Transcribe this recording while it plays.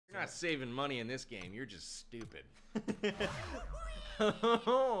not saving money in this game. You're just stupid. Damn.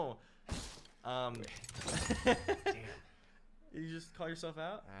 You just call yourself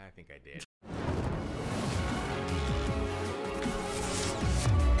out? I think I did.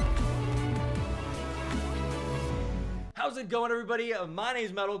 How's it going, everybody? My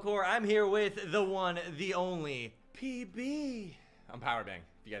name's Medalcore. I'm here with the one, the only PB. I'm Powerbang,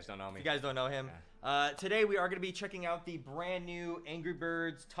 if you guys don't know me. If you guys don't know him. Yeah. Today we are going to be checking out the brand new Angry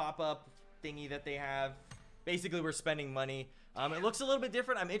Birds top-up thingy that they have. Basically, we're spending money. It looks a little bit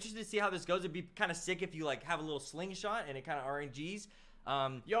different. I'm interested to see how this goes. It'd be kind of sick if you like have a little slingshot and it kind of RNGs.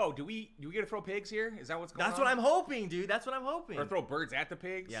 Yo, do we get to throw pigs here? Is that what's going on? That's what I'm hoping, dude. That's what I'm hoping. Or throw birds at the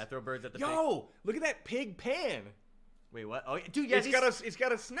pigs? Yeah, throw birds at the pigs. Yo, look at that pig pan. Wait, what? Oh, dude, yeah, it's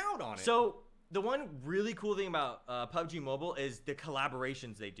got a snout on it. So the one really cool thing about PUBG Mobile is the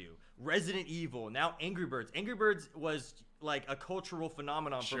collaborations they do. Resident Evil, now Angry Birds. Angry Birds was like a cultural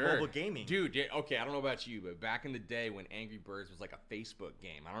phenomenon for mobile gaming. Dude, okay, I don't know about you, but back in the day when Angry Birds was like a Facebook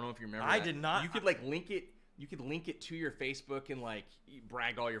game, I don't know if you remember I did not. You could like link it. You could link it to your Facebook and like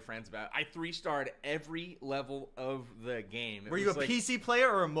brag all your friends about it. I 3-starred every level of the game. Were you a PC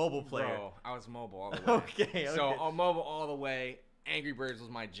player or a mobile player? Bro, I was mobile all the way. Okay. So on mobile all the way, Angry Birds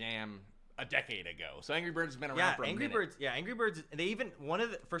was my jam a decade ago. So Angry Birds has been around for a minute. Angry Birds. They even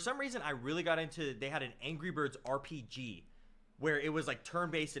for some reason I really got into. They had an Angry Birds RPG, where it was like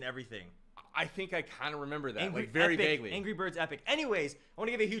turn-based and everything. I think I kind of remember that, like very vaguely. Angry Birds Epic. Anyways, I want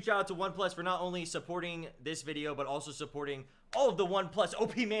to give a huge shout out to OnePlus for not only supporting this video, but also supporting all of the OnePlus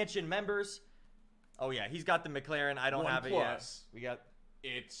OP Mansion members. Oh yeah, he's got the McLaren. I don't have it yet. We got.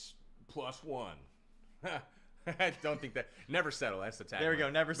 It's +1. I don't think that. Never settle. That's the tag. There we go.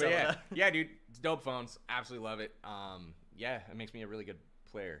 Never settle. Yeah, yeah, dude. It's dope phones. Absolutely love it. Yeah, it makes me a really good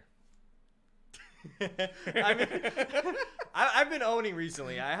player. I mean, I've been owning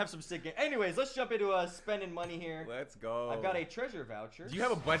recently. I have some sick games. Anyways, let's jump into spending money here. Let's go. I've got a treasure voucher. Do you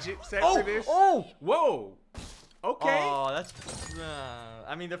have a budget set for this? Oh! Whoa! Okay. Oh, that's.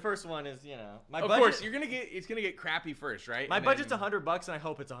 I mean, the first one is, you know, my budget. Of course, it's gonna get crappy first, right? My budget's $100, and I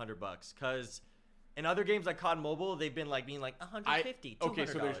hope it's $100, cause in other games like COD Mobile, they've been like being like $150, $200. Okay,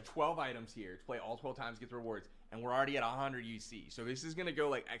 so there's 12 items here to play all 12 times, get the rewards, and we're already at 100 UC. So this is gonna go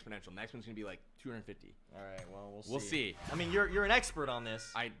like exponential. Next one's gonna be like 250. All right, well we'll see. I mean, you're an expert on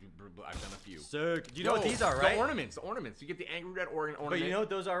this. I've done a few. Sick. Do you know what these are, right? The ornaments. You get the Angry Red ornament. But you know what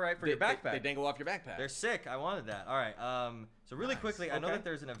those are, right? For your backpack. They dangle off your backpack. They're sick. I wanted that. All right. So really quickly, I know that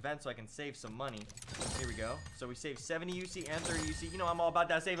there's an event, so I can save some money. Here we go. So we save 70 UC and 30 UC. You know, I'm all about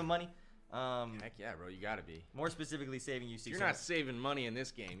that saving money. Heck yeah, bro. You gotta be. More specifically, saving UC. You're not saving money in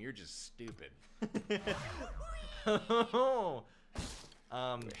this game. You're just stupid. Damn.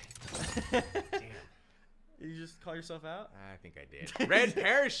 You just call yourself out? I think I did. Red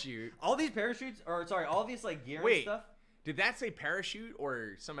parachute. All these parachutes, or sorry, all these like gear and stuff. Did that say parachute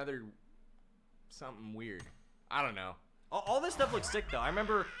or something weird? I don't know. All this stuff looks sick though. I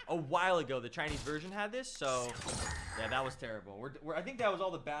remember a while ago the Chinese version had this, so yeah, that was terrible. I think that was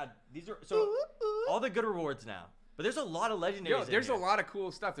all the bad. These are all the good rewards now. But there's a lot of legendaries. Yo, there's a lot of cool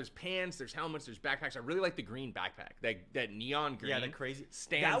stuff. There's pants, there's helmets, there's backpacks. I really like the green backpack. That neon green. Yeah, the crazy.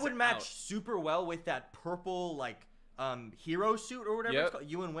 Stands that would match out super well with that purple like hero suit or whatever it's called.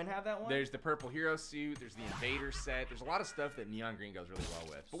 You and Win have that one? There's the purple hero suit. There's the invader set. There's a lot of stuff that neon green goes really well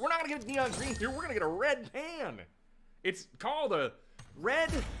with. But we're not gonna get neon green here. We're gonna get a red pan. It's called a red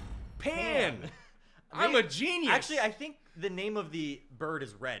pan. I'm a genius. Actually, I think the name of the bird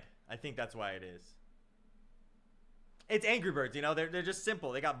is red. I think that's why it is. It's Angry Birds, you know. They're just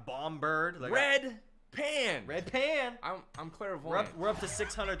simple. They got bomb bird. Red pan. Red pan. I'm clairvoyant. We're up to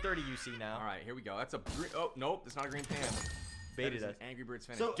 630 UC now. All right, here we go. That's a oh nope, that's not a green pan. Baited us. Angry Birds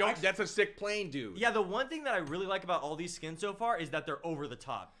finish. So that's a sick plane, dude. Yeah, the one thing that I really like about all these skins so far is that they're over the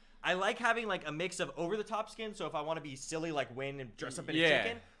top. I like having like a mix of over the top skins. So if I want to be silly, like Win and dress up in a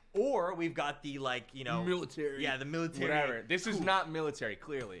chicken, or we've got the like, you know, military. Yeah, the military. Whatever. This is not military,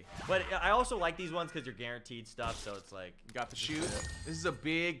 clearly. But I also like these ones because you're guaranteed stuff. So it's like you got the chute. This is a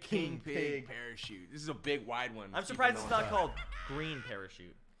big king pig parachute. This is a big wide one. I'm surprised it's not called green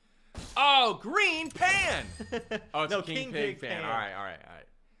parachute. Oh, green pan. Oh, it's no, a king pig pan. All right.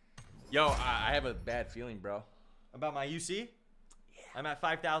 Yo, I have a bad feeling, bro. About my UC? I'm at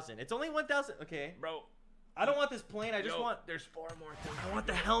 5,000. It's only 1,000. Okay, bro. I don't want this plane. I just want. There's 4 more things. I want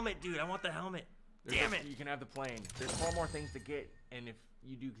the helmet, dude. I want the helmet. Damn it. You can have the plane. There's 4 more things to get, and if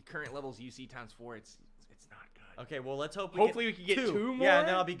you do current levels UC times 4, it's not good. Okay, well let's hope. Hopefully we can get 2 more. Yeah,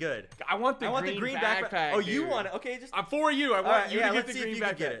 then I'll be good. I want the green backpack. Oh, you want it? Okay, just. I'm for you. I want you to get the green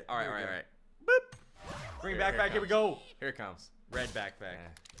backpack. Get it. All right. Boop. Green backpack. Here we go. Here it comes. Red backpack.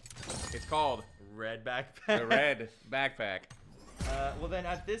 It's called Red backpack. the red backpack. Well, then,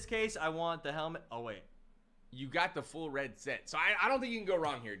 at this case, I want the helmet. Oh, wait. You got the full red set. So I don't think you can go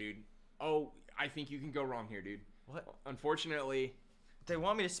wrong here, dude. Oh, I think you can go wrong here, dude. What? Unfortunately. They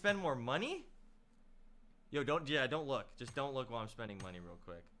want me to spend more money? Yo, don't look. Just don't look while I'm spending money real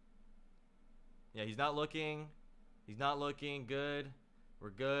quick. Yeah, he's not looking. He's not looking. Good. We're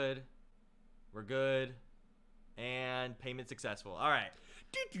good. We're good. And payment successful. All right.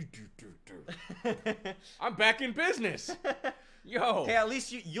 I'm back in business. Yo. Hey, at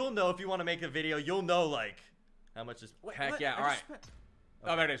least you'll know if you want to make a video. You'll know, like, how much is... Wait, Heck what? yeah. I All right. just spent-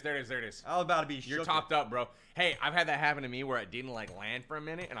 Oh, there it is. There it is. There it is. I was about to be You're shook. topped up, bro. Hey, I've had that happen to me where I didn't like land for a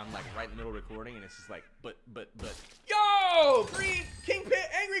minute, and I'm like right in the middle of recording, and it's just like, but. Yo, green kingpin,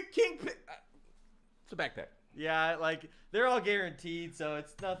 angry kingpin. It's a backpack. Yeah, like, they're all guaranteed, so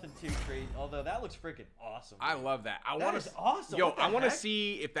it's nothing too crazy. Although, that looks freaking awesome. I love that. I That want is to. awesome. Yo, What the I want to heck?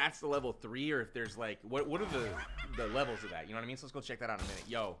 see if that's the level 3 or if there's like what are the levels of that? You know what I mean? So let's go check that out in a minute.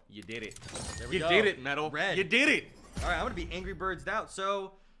 Yo, you did it. There we You go. did it, Metal. Red. You did it. All right, I'm going to be Angry Birds out.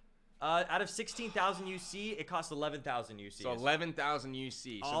 So, out of 16,000 UC, it costs 11,000 UC. So 11,000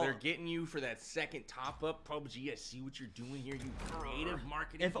 UC. So All- they're getting you for that second top up. PUBG, I see what you're doing here. You creative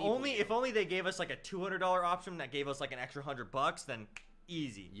marketing. If people, only, yo. if only they gave us like a $200 option that gave us like an extra $100, then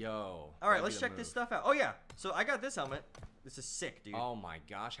easy. Yo. All right, that'd let's be the check this move. stuff out. Oh yeah, so I got this helmet. This is sick, dude. Oh my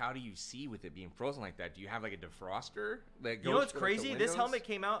gosh, how do you see with it being frozen like that? Do you have like a defroster that goes? You know what's for, like, the crazy? This windows? helmet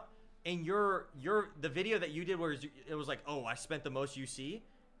came out, and the video that you did where it was like, oh, I spent the most UC.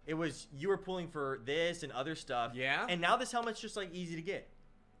 It was you were pulling for this and other stuff. Yeah. And now this helmet's just like easy to get.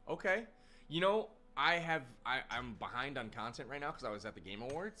 Okay. You know, I'm behind on content right now because I was at the Game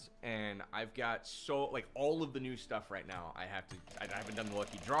Awards, and I've got like all of the new stuff right now. I haven't done the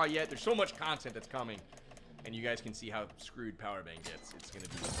lucky draw yet. There's so much content that's coming, and you guys can see how screwed Powerbang gets. It's gonna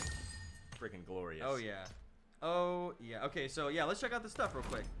be freaking glorious. Oh yeah. Oh yeah. Okay, so yeah, let's check out the stuff real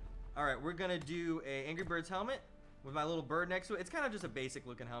quick. All right, we're gonna do a Angry Birds helmet with my little bird next to it. It's kind of just a basic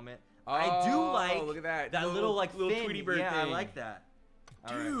looking helmet. I do like look at that little like little fin. Tweety bird yeah, thing. I like that.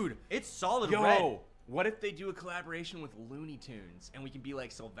 All right. Dude, it's solid yo, red. what if they do a collaboration with Looney Tunes and we can be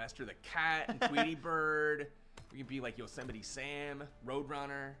like Sylvester the Cat and Tweety Bird? We can be like Yosemite Sam,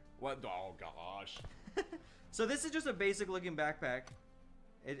 Roadrunner. What? Oh gosh. So this is just a basic looking backpack.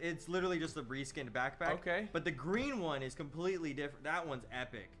 It's literally just a reskinned backpack. Okay. But the green one is completely different. That one's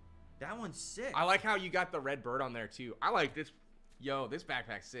epic. That one's sick. I like how you got the red bird on there too. I like this. Yo, this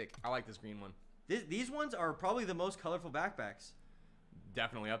backpack's sick. I like this green one. These ones are probably the most colorful backpacks.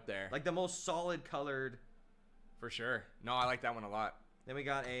 Definitely up there. Like the most solid colored. For sure. No, I like that one a lot. Then we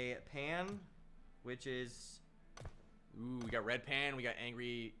got a pan, which is... Ooh, we got red pan. We got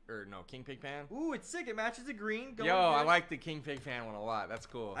king pig pan. Ooh, it's sick. It matches the green. Going Yo, I good. like the king pig pan one a lot. That's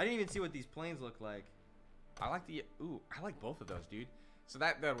cool. I didn't even see what these planes look like. I like I like both of those, dude. So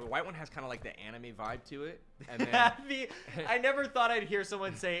the white one has kind of like the anime vibe to it, and then I never thought I'd hear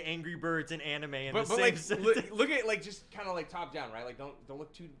someone say Angry Birds and anime in the but same like sentence. look at like just kind of like top down, right? Like don't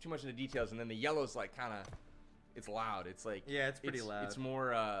look too much into details, and then the yellow's like kind of it's loud. It's like Yeah, it's pretty loud. It's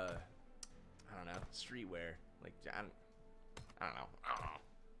more I don't know, streetwear. Like I don't know.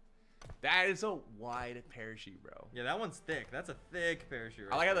 That is a wide parachute, bro. Yeah, that one's thick. That's a thick parachute.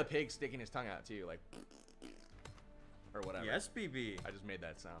 I like how the pig's sticking his tongue out too, like or whatever. Yes, BB. I just made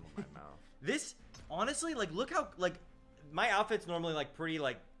that sound with my mouth. This, honestly, like, look how, like, my outfit's normally, like, pretty,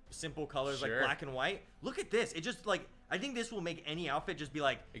 like, simple colors, Sure. like, black and white. Look at this. It just, like, I think this will make any outfit just be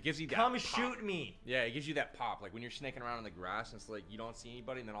like, It gives you that come pop. shoot me. Yeah, it gives you that pop. Like when you're snaking around in the grass and it's like you don't see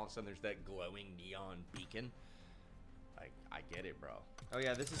anybody, and then all of a sudden there's that glowing neon beacon. Like, I get it, bro. Oh,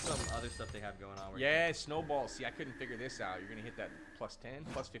 yeah, this is some other stuff they have going on. Yeah, snowball. See, I couldn't figure this out. You're going to hit that plus 10,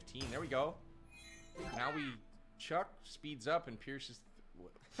 plus 15. There we go. Now we... Chuck speeds up and pierces.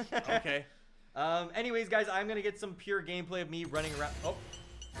 Okay. Anyways, guys, I'm going to get some pure gameplay of me running around. Oh.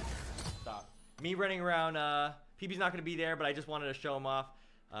 Stop. Me running around. PB's not going to be there, but I just wanted to show him off.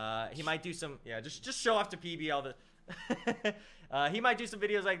 He might do some... Yeah, just show off to PB all the... he might do some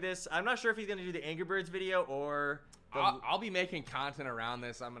videos like this. I'm not sure if he's going to do the Angry Birds video or... I'll be making content around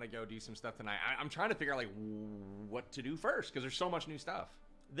this. I'm going to go do some stuff tonight. I'm trying to figure out, like, what to do first because there's so much new stuff.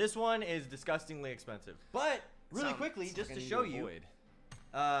 This one is disgustingly expensive. But, really quickly, just to show you...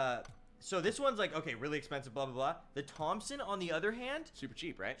 So this one's like, okay, really expensive, blah, blah, blah. The Thompson, on the other hand... Super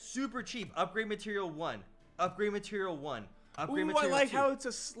cheap, right? Super cheap. Upgrade material 1. Upgrade material 1. Upgrade Ooh, material I like 2. how it's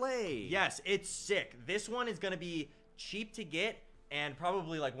a sleigh. Yes, it's sick. This one is going to be cheap to get and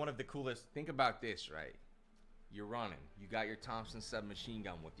probably like one of the coolest. Think about this, right? You're running. You got your Thompson submachine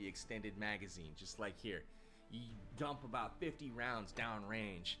gun with the extended magazine, just like here. You dump about 50 rounds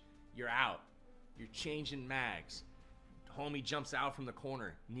downrange. You're out. You're changing mags. Homie jumps out from the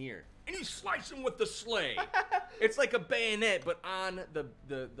corner, near, and you slice him with the sleigh. It's like a bayonet, but on the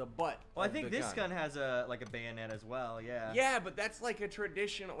butt. Well, I think this gun has a bayonet as well. Yeah. Yeah, but that's like a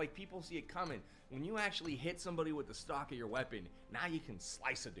traditional. Like people see it coming. When you actually hit somebody with the stock of your weapon, now you can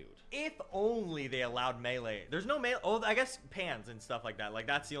slice a dude. If only they allowed melee. There's no melee. Oh, I guess pans and stuff like that. Like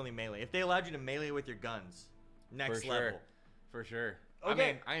that's the only melee. If they allowed you to melee with your guns, next level. For sure. Okay. I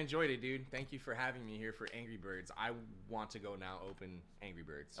mean, I enjoyed it, dude. Thank you for having me here for Angry Birds. I want to go now open Angry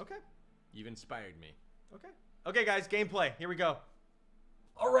Birds. Okay. You've inspired me. Okay. Okay, guys, gameplay. Here we go.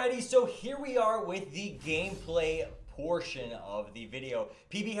 Alrighty, so here we are with the gameplay portion of the video.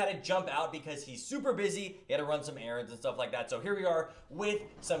 PB had to jump out because he's super busy. He had to run some errands and stuff like that. So here we are with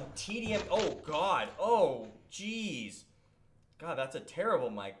some TDM. Oh, God. Oh, jeez. God, that's a terrible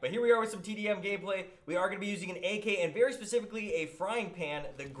mic. But here we are with some TDM gameplay. We are going to be using an AK and very specifically a frying pan.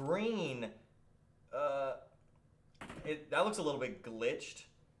 The green, that looks a little bit glitched.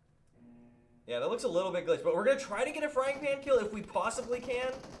 Yeah, that looks a little bit glitched. But we're going to try to get a frying pan kill if we possibly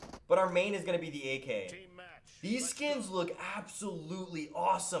can. But our main is going to be the AK. These skins look absolutely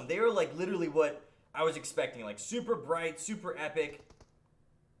awesome. They are like literally what I was expecting. Like super bright, super epic.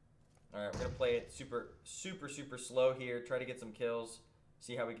 Alright, we're going to play it super slow here. Try to get some kills.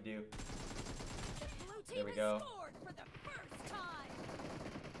 See how we can do. There we go.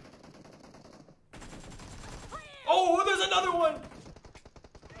 Oh, there's another one!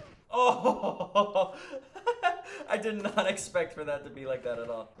 Oh, I did not expect for that to be like that at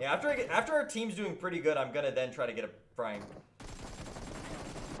all. Yeah, after our team's doing pretty good, I'm going to then try to get a frying.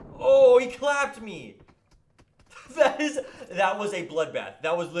 Oh, he clapped me! That was a bloodbath.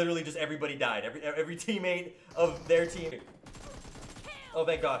 That was literally just everybody died. Every teammate of their team. Oh,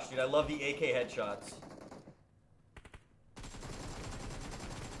 thank gosh, dude. I love the AK headshots.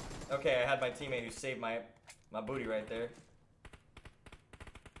 Okay, I had my teammate who saved my booty right there.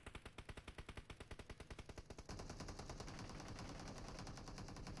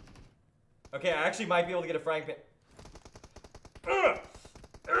 Okay, I actually might be able to get a frying pan.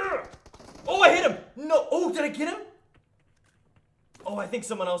 Oh, I hit him! No! Oh, did I get him? Oh, I think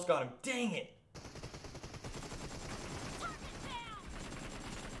someone else got him. Dang it.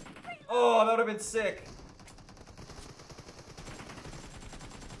 Oh, that would have been sick.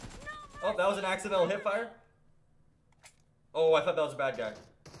 Oh, that was an accidental hipfire. Oh, I thought that was a bad guy.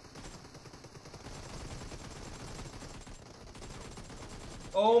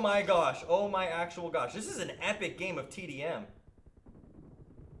 Oh my gosh. Oh my actual gosh. This is an epic game of TDM.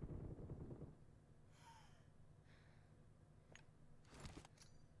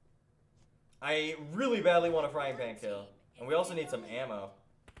 I really badly want a frying pan kill. And we also need some ammo.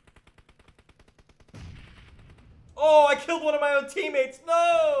 Oh, I killed one of my own teammates.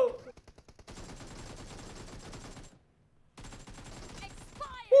 No!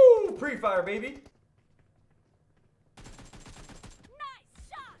 Woo! Pre-fire, baby. Nice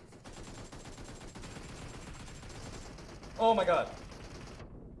shot. Oh my god.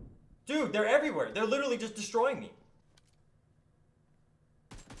 Dude, they're everywhere. They're literally just destroying me.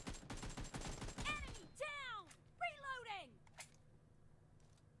 Enemy down. Reloading.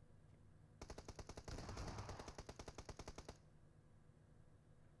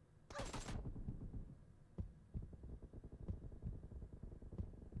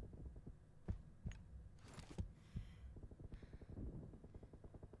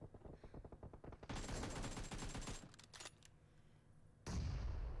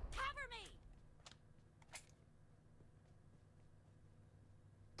 Cover me.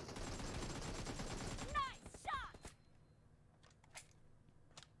 Nice shot.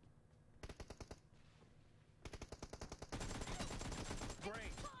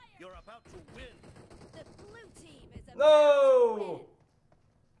 Great. You're about to win. The blue team is about No! to win.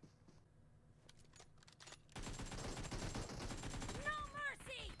 No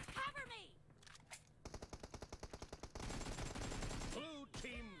mercy. Cover me. Blue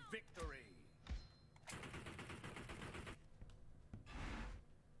team victory.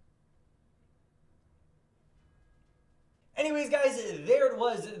 Anyways, guys, there it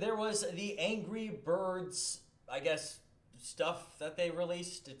was. There was the Angry Birds, I guess, stuff that they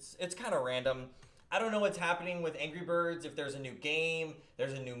released. It's kind of random. I don't know what's happening with Angry Birds, if there's a new game,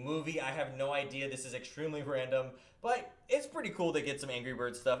 there's a new movie. I have no idea. This is extremely random, but it's pretty cool to get some Angry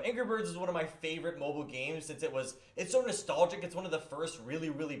Birds stuff. Angry Birds is one of my favorite mobile games since it's so nostalgic. It's one of the first really,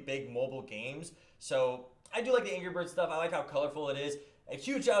 really big mobile games. So I do like the Angry Birds stuff. I like how colorful it is. A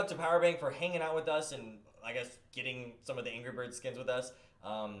huge shout out to Powerbang for hanging out with us and I guess getting some of the Angry Birds skins with us.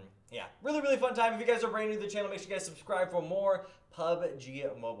 Yeah, really, really fun time. If you guys are brand new to the channel, make sure you guys subscribe for more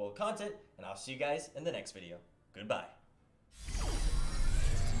PUBG mobile content, and I'll see you guys in the next video. Goodbye.